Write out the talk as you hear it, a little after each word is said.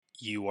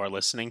You are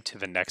listening to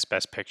the Next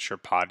Best Picture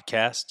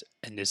podcast,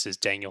 and this is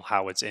Daniel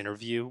Howitt's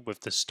interview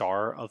with the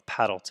star of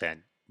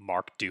Paddleton,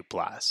 Mark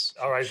Duplass.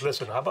 All right,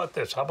 listen, how about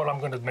this? How about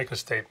I'm going to make a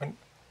statement,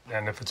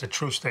 and if it's a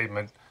true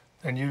statement,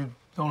 then you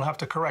don't have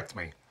to correct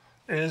me.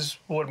 Is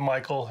what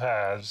Michael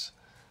has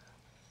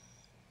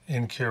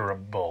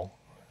incurable?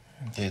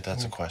 Dude,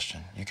 that's a question.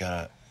 You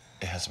gotta,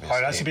 it has to be a, All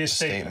right, it has to be a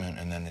statement,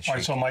 and then it should. All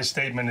right, so my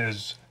statement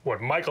is what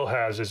Michael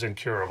has is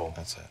incurable.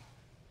 That's it.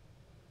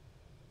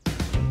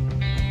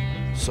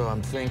 So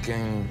I'm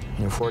thinking,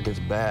 before it gets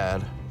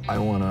bad, I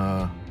want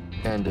to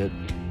end it.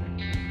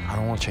 I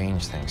don't want to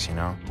change things, you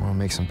know? I want to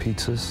make some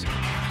pizzas.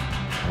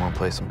 I want to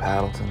play some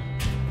Paddleton.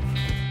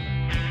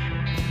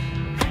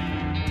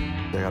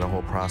 They got a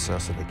whole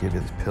process that they give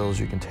you these pills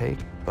you can take,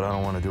 but I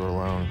don't want to do it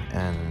alone,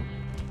 and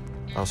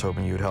I was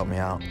hoping you would help me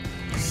out.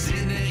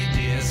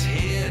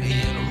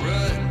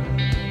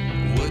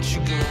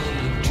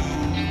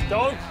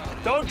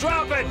 Don't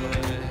drop it!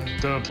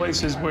 The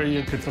places where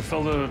you could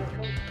fulfill the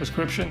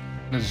prescription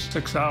is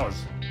 6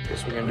 hours.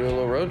 Guess we can do a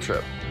little road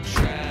trip.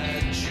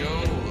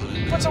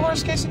 What's the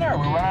worst case scenario?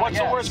 What's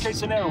the worst case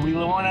scenario? We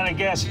run out of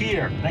gas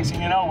here. Next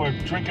thing you know, we're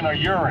drinking our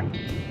urine.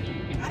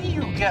 How do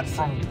you get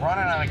from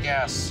running out of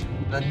gas?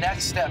 The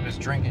next step is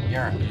drinking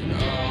urine.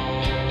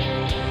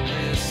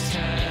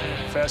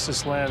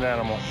 Fastest land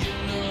animal,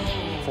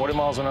 40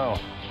 miles an hour.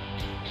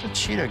 The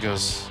cheetah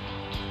goes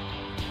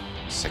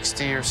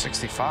 60 or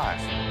 65.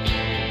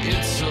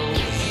 It's so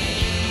easy.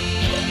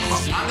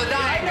 I'm the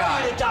dying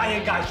guy. I'm the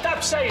dying guy.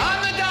 Stop saying it.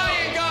 I'm the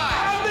dying guy.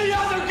 I'm the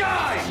other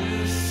guy.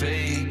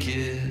 Fake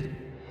it.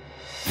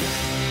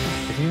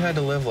 If you had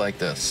to live like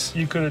this,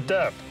 You could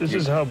adapt. This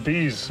is how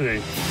bees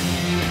see.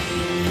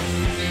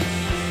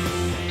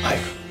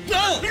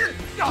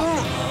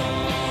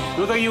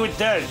 Look like you were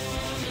dead.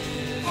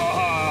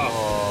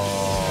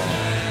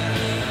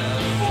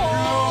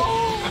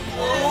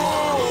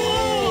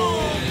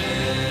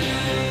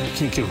 You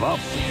can't give up.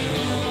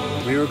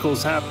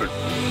 Miracles happen.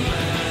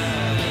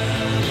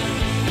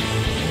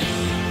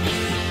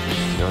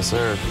 Yes,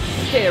 sir.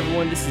 Hey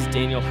everyone, this is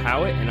Daniel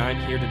Howitt, and I'm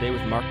here today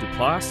with Mark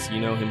Duplass.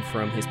 You know him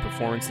from his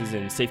performances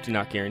in Safety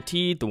Not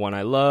Guaranteed, The One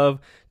I Love,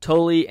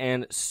 Tully,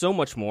 and so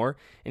much more.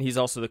 And he's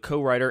also the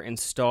co-writer and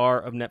star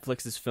of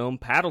Netflix's film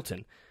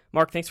Paddleton.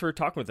 Mark, thanks for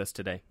talking with us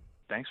today.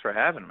 Thanks for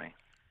having me.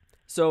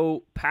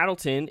 So,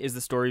 Paddleton is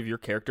the story of your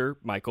character,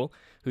 Michael,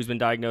 who's been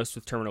diagnosed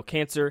with terminal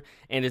cancer,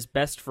 and his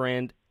best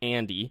friend,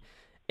 Andy.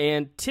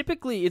 And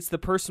typically, it's the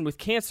person with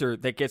cancer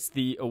that gets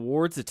the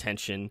awards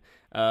attention.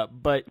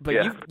 But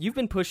Yeah. you've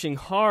been pushing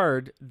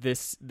hard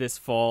this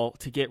fall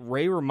to get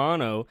Ray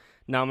Romano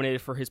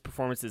nominated for his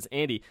performance as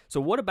Andy. So,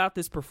 what about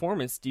this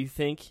performance do you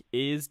think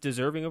is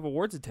deserving of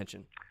awards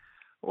attention?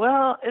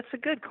 Well, it's a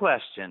good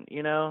question.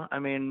 I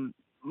mean,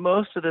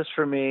 most of this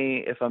for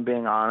me, if I'm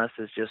being honest,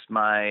 is just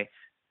my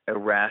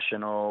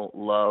irrational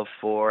love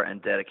for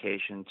and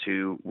dedication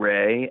to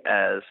Ray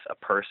as a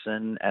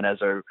person and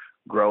as a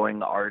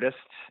growing artist.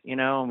 I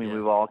mean,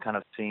 We've all kind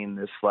of seen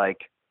this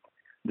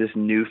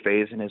new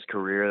phase in his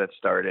career that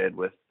started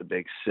with The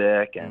Big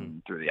Sick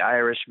and through The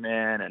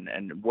Irishman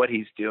and what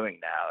he's doing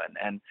now.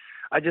 And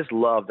I just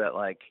love that,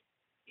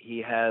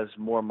 he has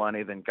more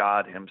money than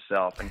God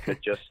himself and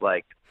could just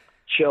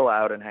chill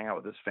out and hang out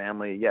with his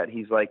family. Yet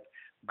he's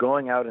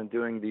going out and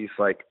doing these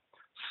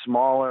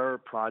smaller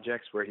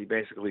projects where he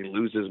basically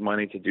loses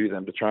money to do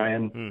them to try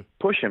and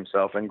push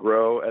himself and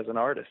grow as an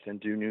artist and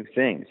do new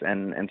things.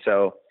 And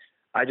so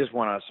I just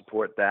want to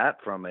support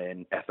that from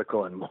an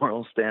ethical and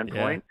moral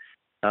standpoint.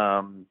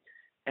 Yeah.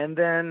 And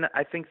then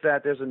I think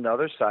that there's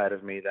another side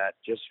of me that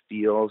just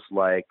feels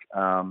like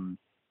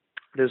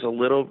there's a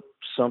little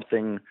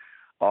something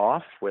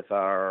off with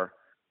our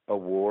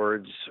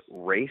awards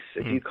race,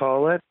 if you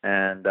call it.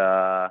 And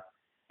I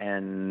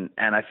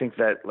think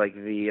that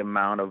the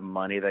amount of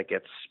money that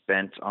gets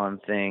spent on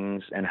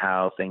things and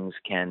how things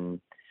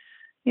can,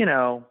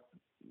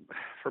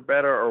 for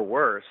better or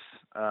worse,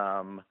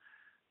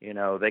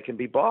 they can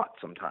be bought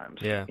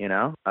sometimes. Yeah.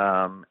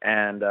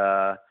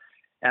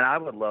 And I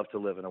would love to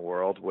live in a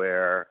world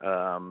where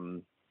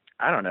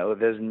I don't know,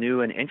 there's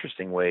new and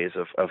interesting ways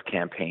of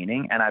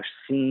campaigning, and I've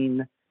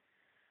seen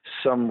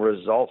some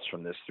results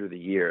from this through the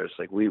years.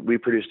 We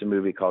produced a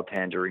movie called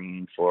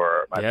Tangerine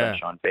for my friend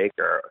Sean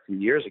Baker a few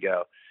years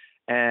ago.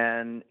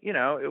 And,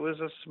 it was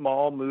a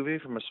small movie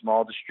from a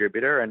small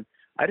distributor, and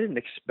I didn't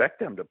expect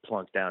them to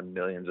plunk down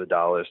millions of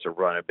dollars to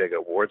run a big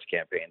awards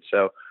campaign.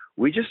 So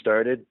we just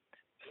started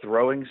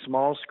throwing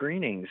small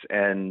screenings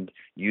and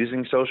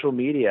using social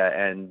media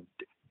and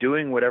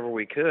doing whatever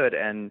we could.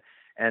 And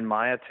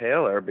Maya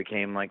Taylor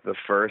became the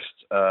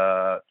first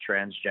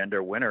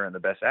transgender winner in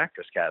the Best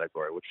Actress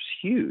category, which was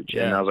huge.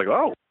 Yeah. And I was like,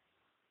 oh,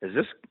 is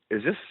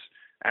this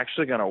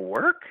actually going to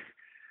work?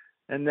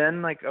 And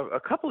then a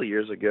couple of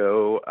years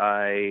ago,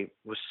 I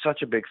was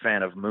such a big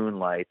fan of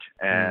Moonlight,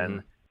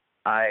 and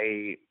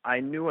I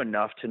knew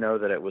enough to know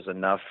that it was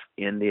enough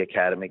in the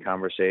Academy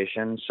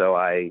conversation. So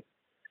I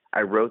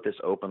wrote this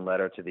open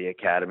letter to the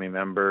Academy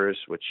members,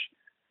 which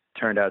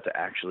turned out to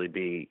actually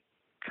be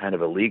kind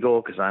of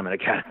illegal because I'm an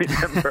Academy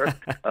member.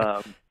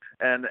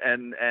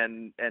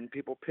 and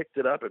people picked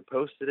it up and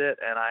posted it,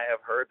 and I have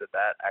heard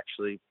that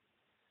actually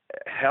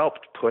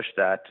helped push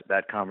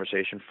that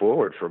conversation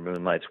forward for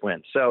Moonlight's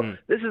win. So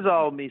this is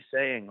all me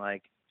saying,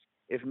 like,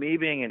 if me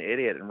being an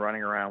idiot and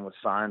running around with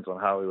signs on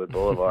Hollywood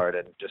Boulevard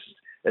and just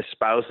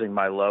espousing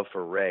my love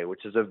for Ray,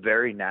 which is a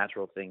very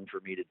natural thing for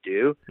me to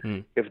do,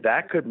 if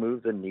that could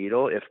move the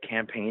needle, if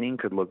campaigning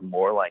could look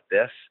more like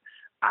this,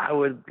 I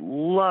would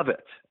love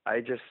it.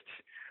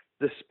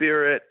 The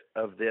spirit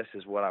of this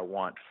is what I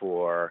want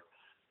for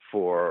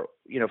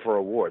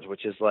awards,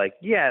 which is like,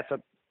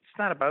 it's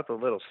not about the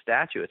little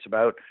statue. It's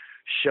about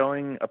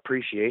showing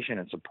appreciation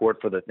and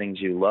support for the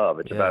things you love.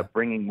 It's about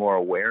bringing more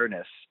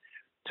awareness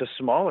to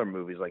smaller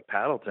movies like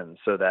Paddleton,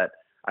 so that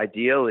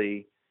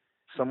ideally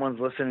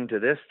someone's listening to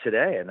this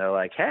today and they're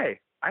like, hey,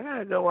 I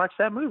gotta go watch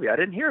that movie. I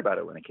didn't hear about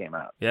it when it came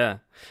out. Yeah.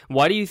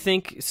 Why do you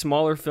think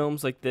smaller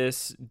films like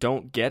this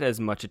don't get as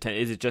much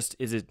attention?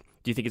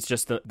 Do you think it's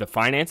just the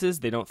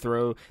finances? They don't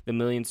throw the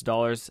millions of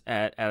dollars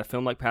at a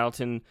film like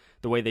Paddleton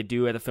the way they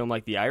do at a film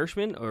like The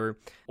Irishman, or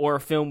a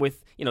film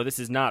with, this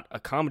is not a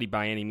comedy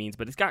by any means,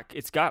 but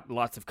it's got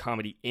lots of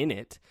comedy in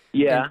it.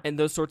 Yeah. And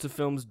those sorts of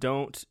films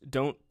don't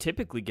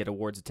typically get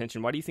awards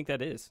attention. Why do you think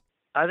that is?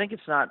 I think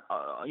it's not,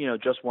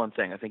 just one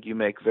thing. I think you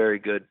make very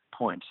good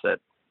points that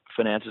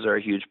finances are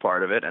a huge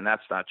part of it, and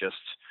that's not just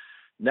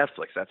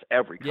Netflix. That's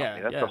every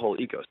company. That's the whole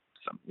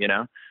ecosystem,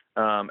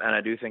 And I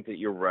do think that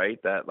you're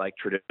right that, like,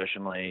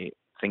 traditionally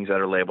things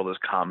that are labeled as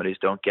comedies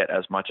don't get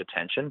as much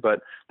attention, but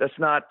that's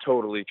not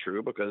totally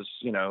true because,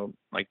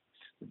 like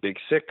Big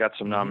Sick got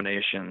some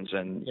nominations,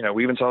 and,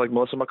 we even saw like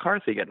Melissa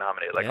McCarthy get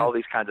nominated. Like all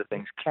these kinds of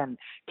things can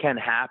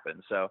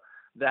happen. So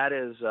that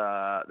is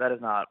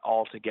not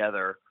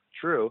altogether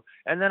true.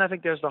 And then I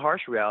think there's the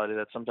harsh reality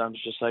that sometimes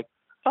it's just like,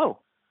 oh,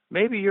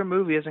 maybe your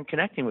movie isn't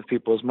connecting with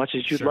people as much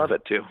as you'd love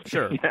it to.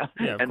 Sure. Yeah,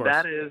 of and course.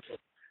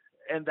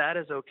 that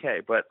is okay.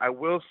 But I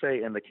will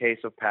say, in the case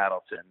of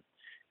Paddleton,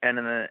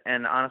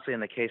 and honestly in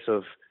the case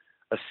of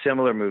a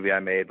similar movie I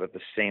made with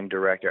the same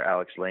director,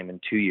 Alex Lehman,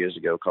 2 years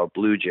ago called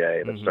Blue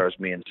Jay, that stars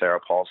me and Sarah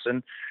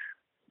Paulson,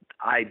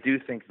 I do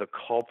think the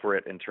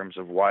culprit in terms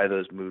of why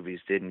those movies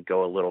didn't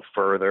go a little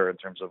further in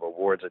terms of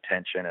awards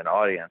attention and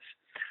audience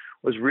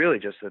was really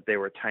just that they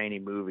were tiny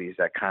movies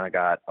that kind of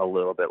got a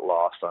little bit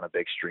lost on a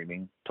big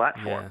streaming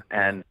platform.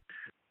 Yeah. And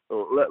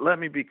let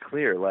me be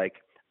clear,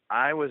 like,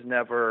 I was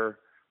never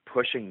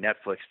pushing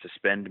Netflix to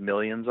spend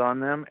millions on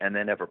them, and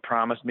they never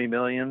promised me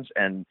millions,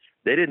 and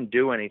they didn't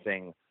do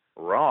anything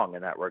wrong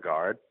in that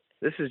regard.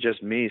 This is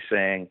just me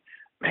saying,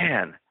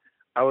 man,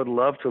 I would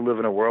love to live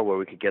in a world where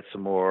we could get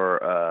some more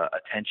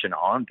attention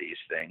on these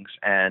things.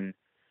 And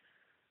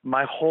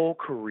my whole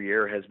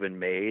career has been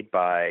made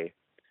by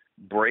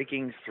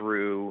breaking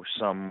through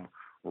some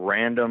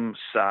random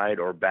side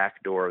or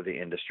back door of the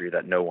industry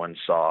that no one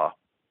saw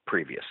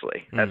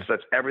previously.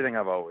 That's everything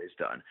I've always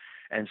done.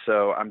 And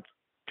so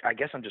I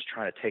guess I'm just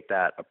trying to take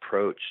that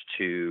approach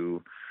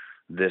to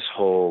this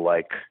whole,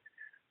 like,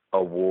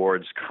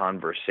 awards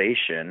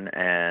conversation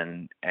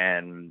and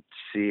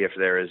see if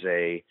there is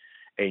a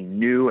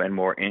new and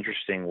more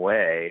interesting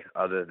way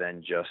other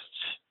than just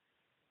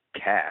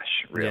cash,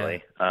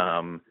 really,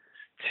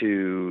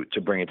 to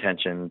bring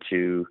attention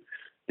to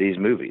these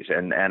movies.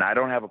 And I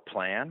don't have a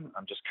plan.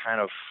 I'm just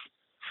kind of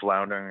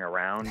floundering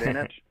around in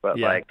it. But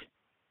like,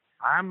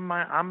 I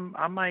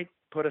might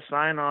put a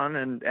sign on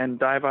and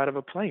dive out of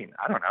a plane.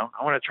 I don't know.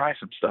 I want to try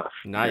some stuff.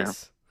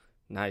 Nice.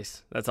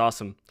 Nice. That's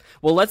awesome.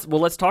 Well,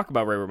 let's talk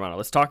about Ray Romano.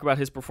 Let's talk about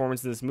his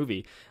performance in this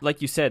movie.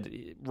 Like you said,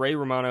 Ray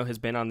Romano has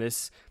been on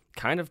this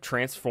kind of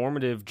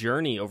transformative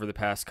journey over the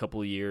past couple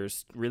of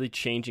years, really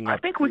changing up. I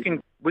think we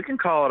can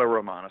call it a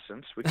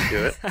Romanescence. We can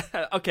do it.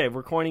 Okay,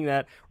 we're coining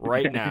that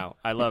right now.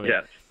 I love it.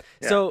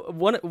 Yeah. So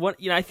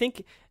I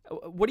think,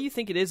 what do you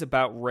think it is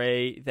about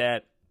Ray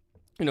that,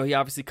 he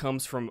obviously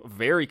comes from a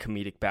very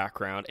comedic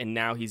background, and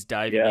now he's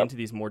diving into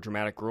these more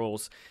dramatic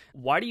roles.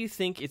 Why do you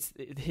think it's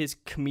his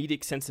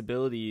comedic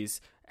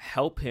sensibilities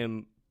help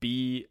him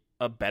be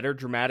a better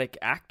dramatic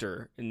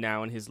actor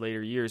now in his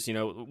later years?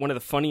 One of the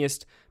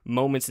funniest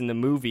moments in the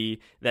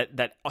movie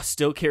that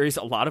still carries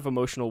a lot of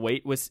emotional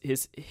weight was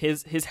his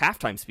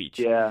halftime speech.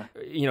 Yeah.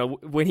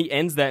 When he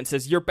ends that and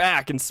says, "You're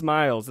back," and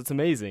smiles. It's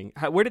amazing.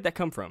 Where did that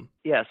come from?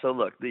 Yeah. So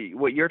look,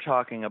 what you're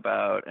talking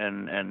about,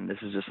 and this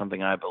is just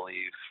something I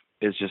believe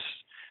is just,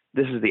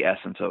 this is the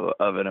essence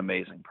of an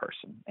amazing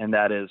person. And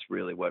that is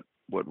really what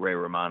Ray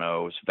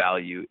Romano's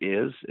value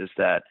is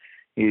that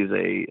he's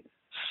a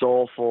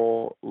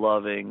soulful,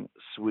 loving,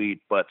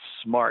 sweet, but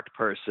smart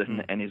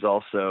person. And he's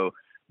also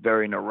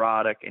very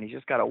neurotic, and he's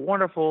just got a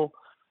wonderful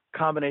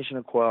combination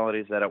of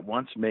qualities that at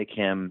once make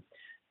him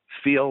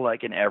feel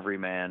like an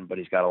everyman, but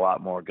he's got a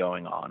lot more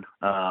going on.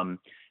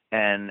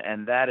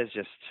 And that is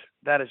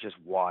just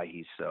why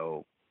he's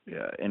so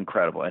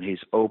incredible. And he's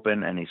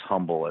open and he's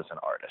humble as an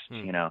artist.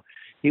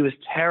 He was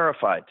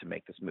terrified to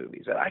make this movie.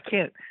 He said, I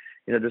can't,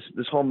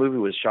 this whole movie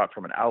was shot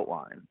from an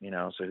outline,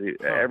 so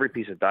every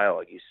piece of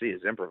dialogue you see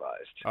is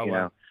improvised,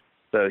 wow.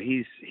 So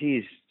he's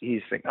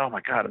thinking, oh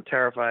my God, I'm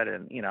terrified.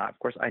 And, of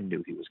course I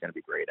knew he was going to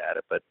be great at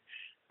it, but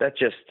that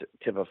just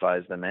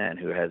typifies the man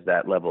who has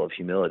that level of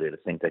humility to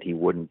think that he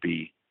wouldn't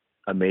be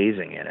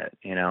amazing in it,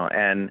 you know.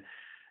 And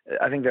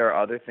I think there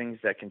are other things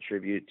that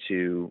contribute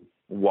to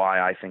why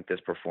I think this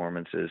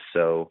performance is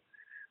so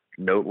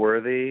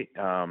noteworthy.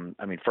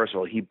 I mean, first of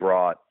all, he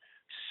brought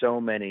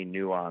so many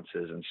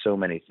nuances and so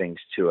many things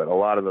to it. A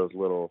lot of those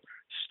little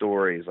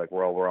stories, like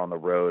we're on the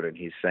road and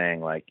he's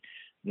saying like,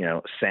 you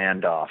know,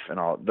 sand off and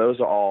all, those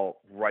are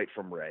all right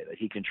from Ray that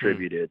he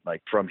contributed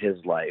like from his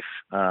life.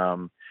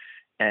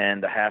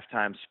 And the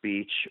halftime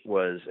speech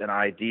was an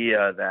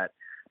idea that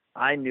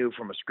I knew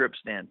from a script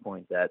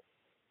standpoint that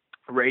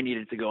Ray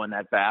needed to go in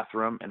that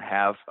bathroom and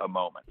have a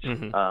moment.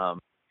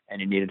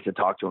 And he needed to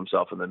talk to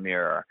himself in the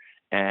mirror.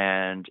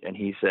 And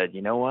he said,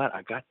 you know what?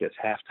 I got this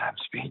halftime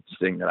speech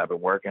thing that I've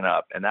been working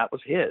up, and that was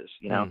his,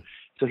 you know?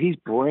 So he's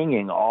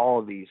bringing all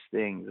of these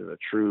things as a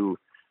true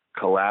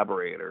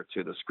collaborator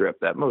to the script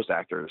that most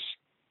actors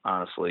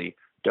honestly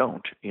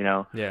don't, you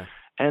know? Yeah.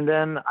 And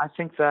then I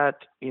think that,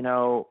 you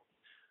know,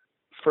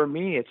 for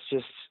me,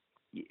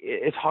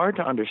 it's hard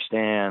to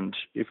understand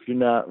if you're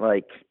not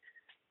like,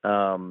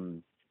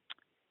 an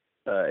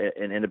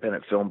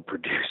independent film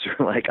producer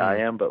like I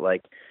am, but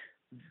like,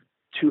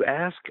 to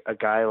ask a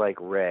guy like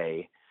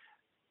Ray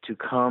to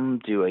come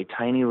do a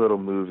tiny little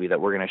movie that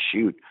we're going to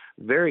shoot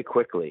very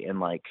quickly in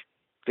like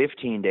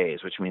 15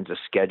 days, which means the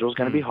schedule's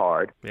going to be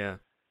hard. Yeah.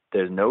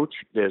 There's no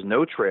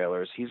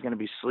trailers. He's going to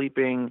be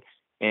sleeping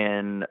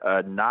in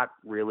a not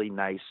really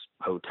nice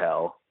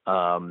hotel.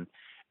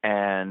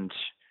 And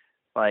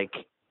like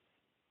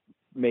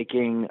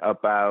making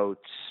about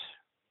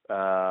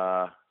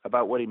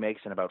what he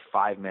makes in about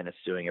 5 minutes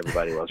doing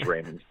Everybody Loves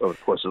Raymond over the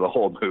course of the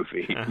whole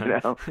movie, you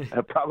know,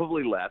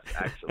 probably less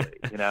actually,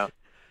 you know.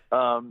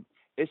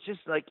 It's just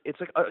like, it's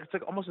like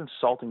almost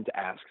insulting to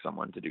ask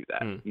someone to do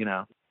that, you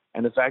know,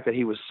 and the fact that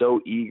he was so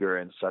eager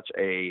and such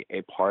a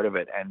part of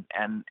it. And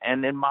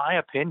in my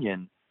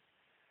opinion,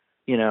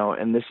 you know,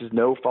 and this is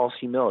no false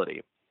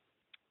humility,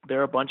 there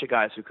are a bunch of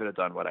guys who could have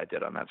done what I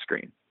did on that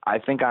screen. I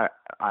think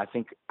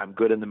I'm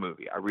good in the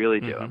movie. I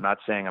really do. I'm not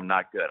saying I'm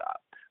not good,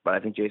 but I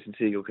think Jason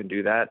Segel can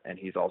do that, and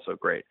he's also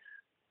great.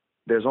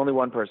 There's only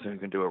one person who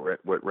can do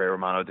what Ray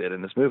Romano did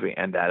in this movie,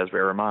 and that is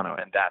Ray Romano,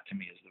 and that to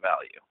me is the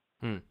value.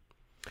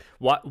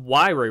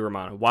 Why Ray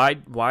Romano?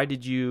 Why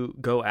did you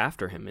go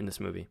after him in this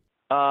movie?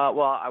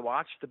 Well, I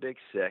watched The Big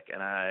Sick,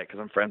 and because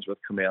I'm friends with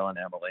Kumail and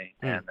Emily,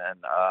 and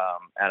then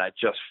and I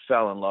just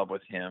fell in love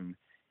with him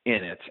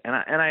in it, and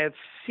I had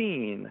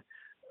seen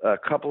a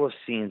couple of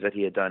scenes that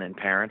he had done in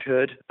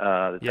Parenthood,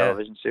 the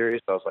television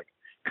series. So I was like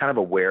kind of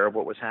aware of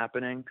what was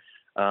happening.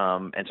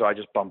 And so I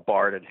just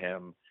bombarded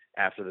him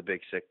after The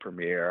Big Sick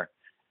premiere,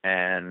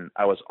 and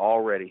I was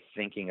already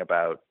thinking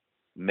about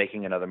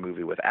making another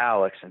movie with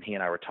Alex, and he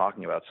and I were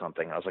talking about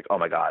something, and I was like, oh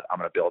my God, I'm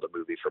going to build a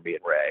movie for me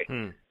and Ray.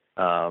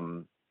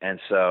 And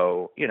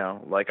so, you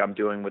know, like I'm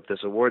doing with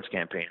this awards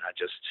campaign,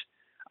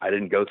 I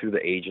didn't go through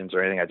the agents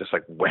or anything. I just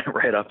like went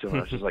right up to him.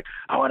 I was just like,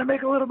 I want to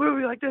make a little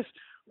movie like this.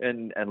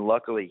 And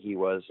luckily he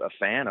was a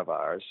fan of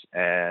ours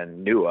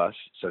and knew us,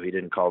 so he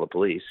didn't call the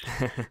police.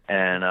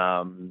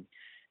 And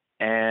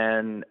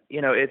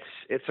you know,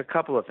 it's a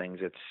couple of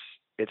things.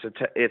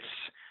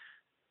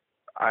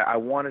 I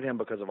wanted him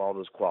because of all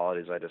those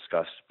qualities I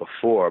discussed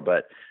before,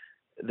 but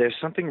there's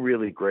something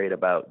really great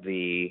about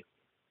the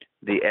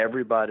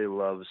Everybody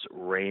Loves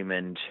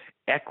Raymond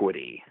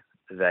equity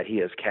that he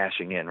is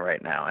cashing in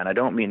right now. And I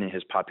don't mean in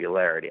his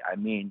popularity. I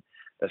mean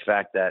the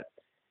fact that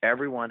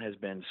everyone has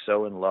been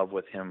so in love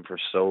with him for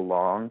so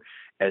long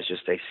as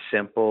just a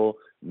simple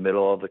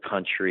middle of the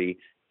country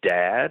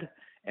dad.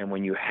 And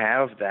when you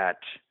have that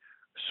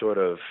sort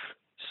of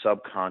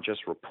subconscious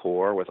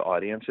rapport with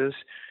audiences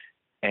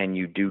and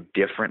you do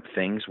different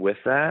things with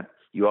that,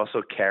 you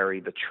also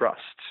carry the trust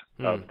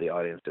of the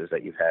audiences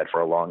that you've had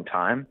for a long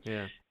time.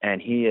 Yeah.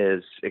 And he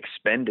is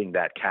expending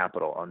that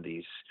capital on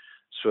these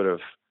sort of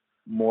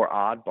more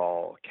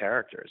oddball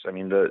characters. I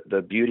mean,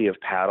 the beauty of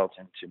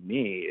Paddleton to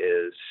me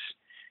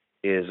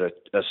is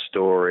a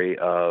story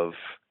of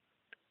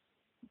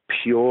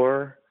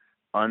pure,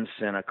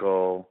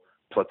 uncynical,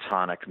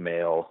 platonic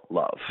male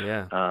love.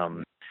 Yeah.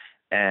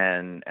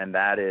 And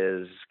that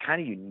is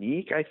kind of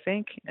unique, I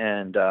think.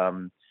 And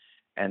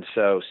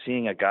so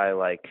seeing a guy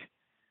like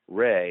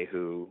Ray,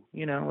 who,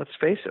 you know, let's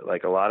face it,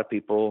 like a lot of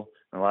people,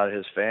 a lot of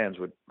his fans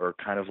were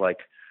kind of like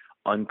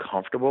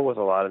uncomfortable with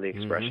a lot of the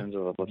expressions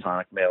of a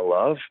platonic male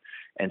love,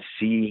 and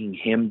seeing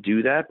him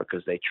do that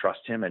because they trust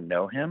him and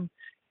know him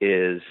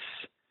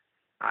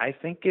I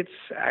think it's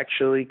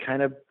actually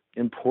kind of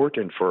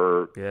important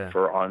for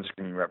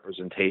on-screen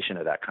representation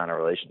of that kind of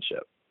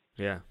relationship.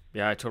 Yeah,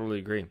 I totally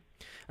agree.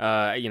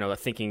 You know,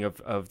 thinking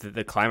of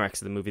the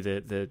climax of the movie,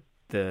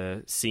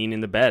 the scene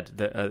in the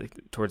bed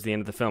towards the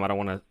end of the film. I don't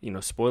want to, you know,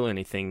 spoil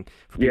anything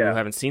for people who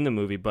haven't seen the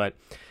movie, but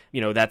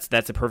you know, that's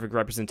a perfect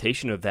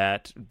representation of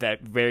that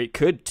very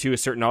could, to a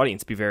certain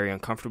audience, be very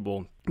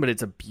uncomfortable, but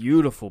it's a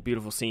beautiful,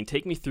 beautiful scene.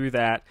 Take me through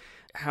that.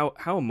 How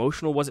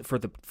emotional was it for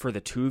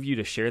the two of you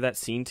to share that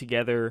scene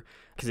together?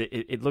 Because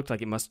it looked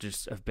like it must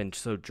just have been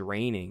so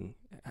draining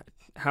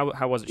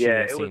How was it shooting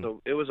that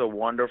scene? It was a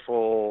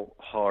wonderful,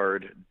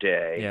 hard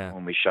day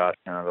when we shot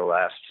kind of the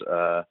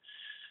last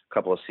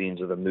couple of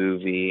scenes of the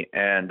movie,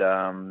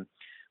 and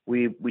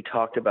we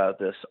talked about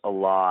this a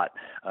lot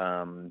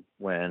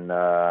when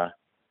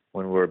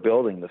we were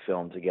building the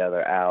film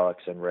together,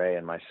 Alex and Ray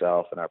and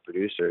myself and our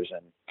producers,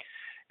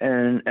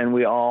 and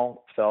we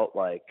all felt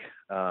like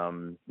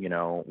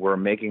we're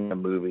making a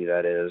movie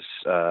that is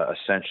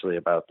essentially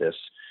about this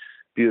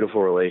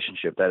beautiful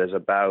relationship, that is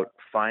about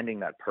finding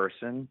that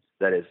person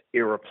that is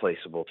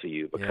irreplaceable to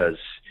you, because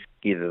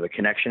either the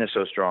connection is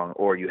so strong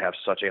or you have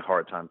such a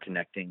hard time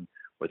connecting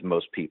with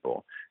most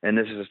people. And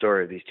this is a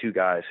story of these two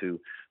guys who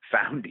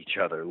found each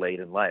other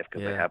late in life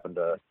because they happen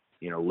to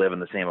live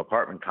in the same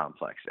apartment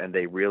complex, and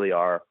they really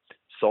are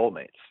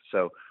soulmates.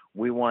 So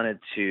we wanted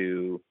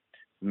to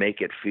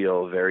make it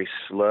feel very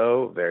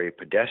slow, very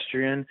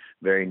pedestrian,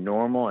 very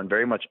normal, and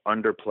very much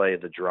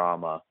underplay the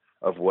drama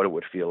of what it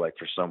would feel like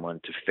for someone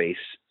to face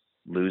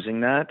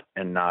losing that,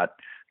 and not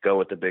go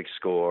with the big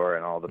score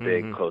and all the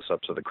big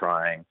close-ups of the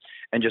crying,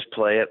 and just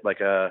play it like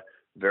a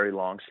very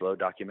long, slow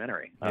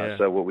documentary.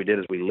 So what we did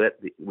is we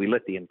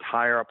lit the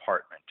entire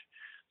apartment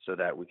so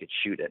that we could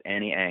shoot at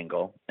any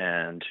angle,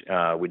 and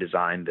we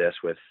designed this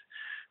with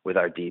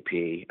our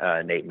DP,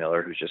 Nate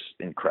Miller, who's just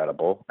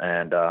incredible,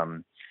 and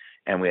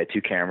we had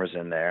 2 cameras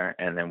in there,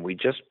 and then we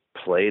just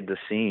played the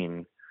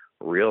scene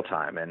real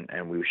time,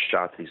 and we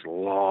shot these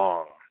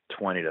long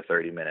 20 to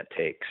 30 minute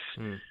takes,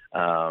 and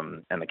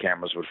the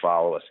cameras would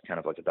follow us kind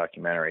of like a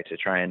documentary to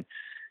try and,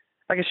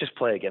 I guess, just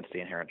play against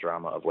the inherent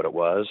drama of what it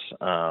was.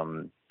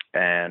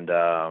 And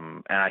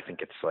I think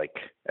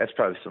that's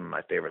probably some of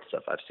my favorite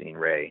stuff I've seen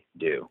Ray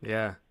do.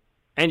 Yeah.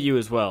 And you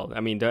as well. I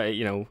mean,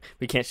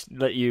 we can't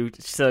let you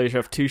sell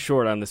yourself too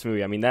short on this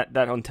movie. I mean, that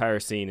entire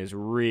scene is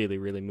really,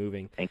 really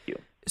moving. Thank you.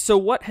 So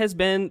what has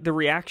been the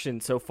reaction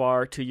so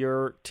far to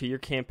your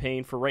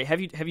campaign for Ray?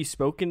 Have you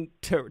spoken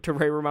to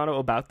Ray Romano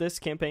about this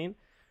campaign?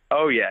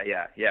 Oh yeah.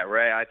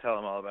 Ray, I tell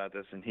him all about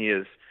this, and he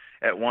is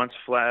at once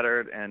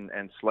flattered and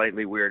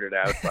slightly weirded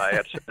out by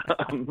it,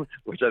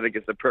 which I think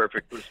is the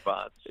perfect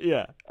response.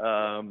 Yeah.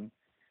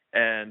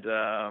 And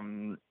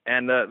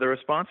the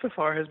response so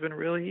far has been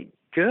really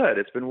good.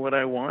 It's been what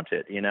I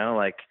wanted.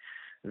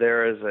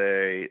 There is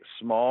a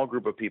small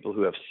group of people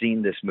who have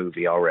seen this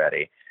movie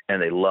already,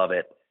 and they love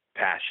it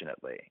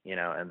passionately,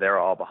 and they're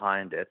all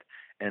behind it.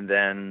 And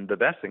then the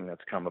best thing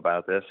that's come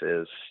about this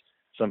is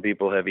some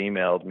people have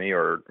emailed me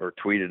or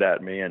tweeted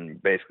at me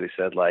and basically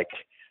said, like,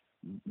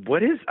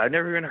 I've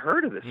never even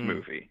heard of this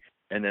movie.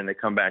 And then they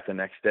come back the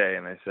next day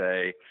and they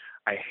say,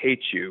 I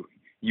hate you.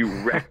 You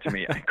wrecked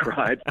me. I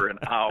cried for an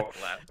hour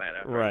last night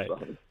after I saw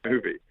this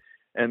movie.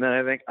 And then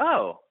I think,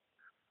 oh,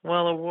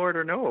 well, award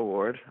or no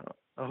award,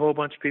 a whole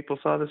bunch of people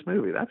saw this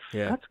movie.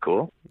 That's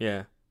cool.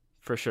 Yeah,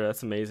 for sure.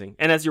 That's amazing.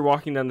 And as you're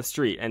walking down the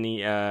street,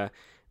 any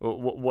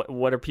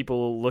what are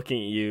people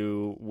looking at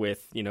you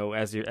with,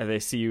 as they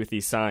see you with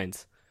these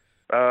signs?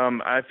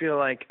 I feel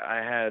like I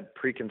had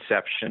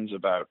preconceptions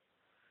about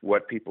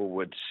what people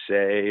would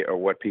say or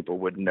what people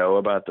would know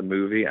about the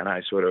movie, and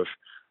I sort of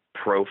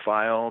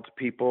profiled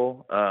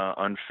people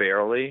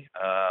unfairly,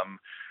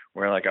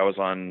 where like I was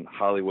on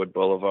Hollywood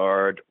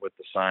Boulevard with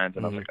the signs,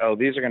 and I was like, oh,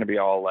 these are going to be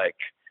all like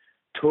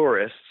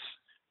tourists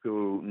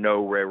who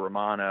know Ray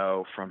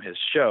Romano from his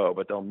show,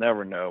 but they'll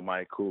never know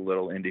my cool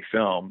little indie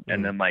film.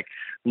 And then like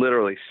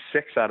literally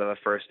 6 out of the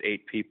first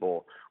 8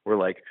 people were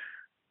like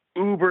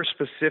uber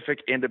specific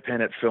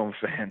independent film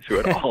fans who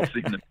had all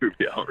seen the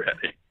movie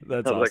already.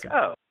 That's I was awesome.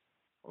 like, oh,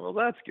 well,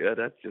 that's good.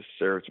 That just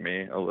serves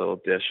me a little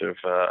dish of,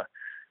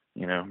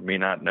 me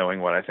not knowing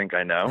what I think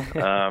I know.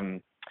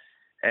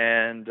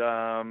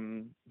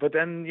 But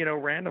then,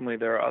 randomly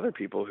there are other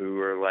people who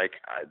are like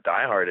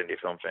diehard indie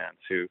film fans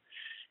who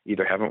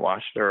either haven't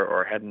watched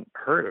or hadn't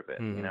heard of it,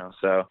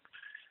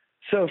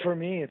 So for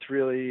me, it's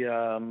really,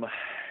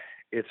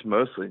 it's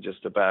mostly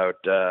just about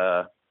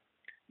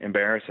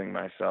embarrassing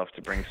myself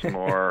to bring some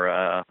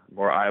more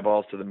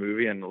eyeballs to the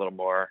movie and a little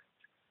more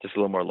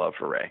love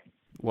for Ray.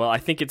 Well, I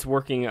think it's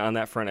working on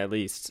that front at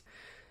least.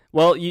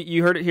 Well,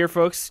 you heard it here,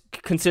 folks.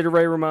 Consider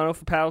Ray Romano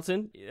for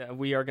Paddleton.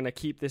 We are going to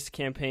keep this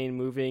campaign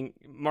moving.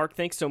 Mark,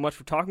 thanks so much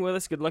for talking with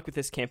us. Good luck with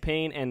this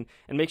campaign, and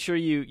make sure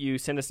you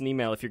send us an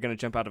email if you're going to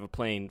jump out of a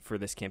plane for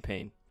this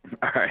campaign.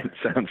 All right,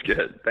 sounds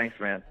good. Thanks,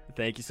 man.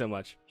 Thank you so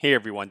much. Hey,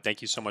 everyone.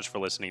 Thank you so much for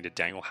listening to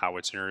Daniel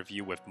Howitt's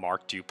interview with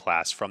Mark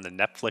Duplass from the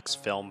Netflix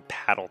film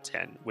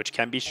Paddleton, which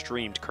can be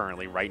streamed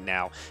currently right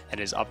now and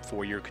is up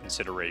for your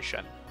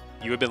consideration.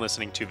 You have been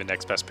listening to the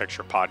Next Best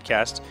Picture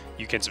podcast.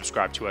 You can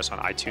subscribe to us on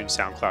iTunes,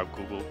 SoundCloud,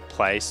 Google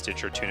Play,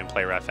 Stitcher, TuneIn,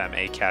 Player FM,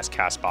 Acast,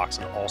 CastBox,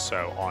 and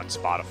also on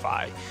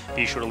Spotify.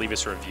 Be sure to leave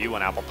us a review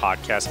on Apple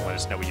Podcasts and let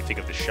us know what you think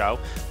of the show.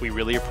 We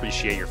really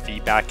appreciate your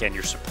feedback and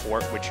your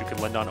support, which you can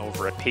lend on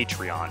over at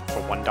Patreon.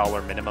 For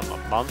 $1 minimum a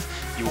month,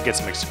 you will get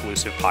some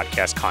exclusive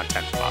podcast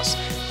content from us.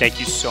 Thank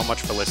you so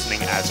much for listening,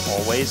 as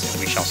always,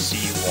 and we shall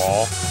see you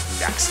all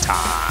next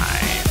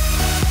time.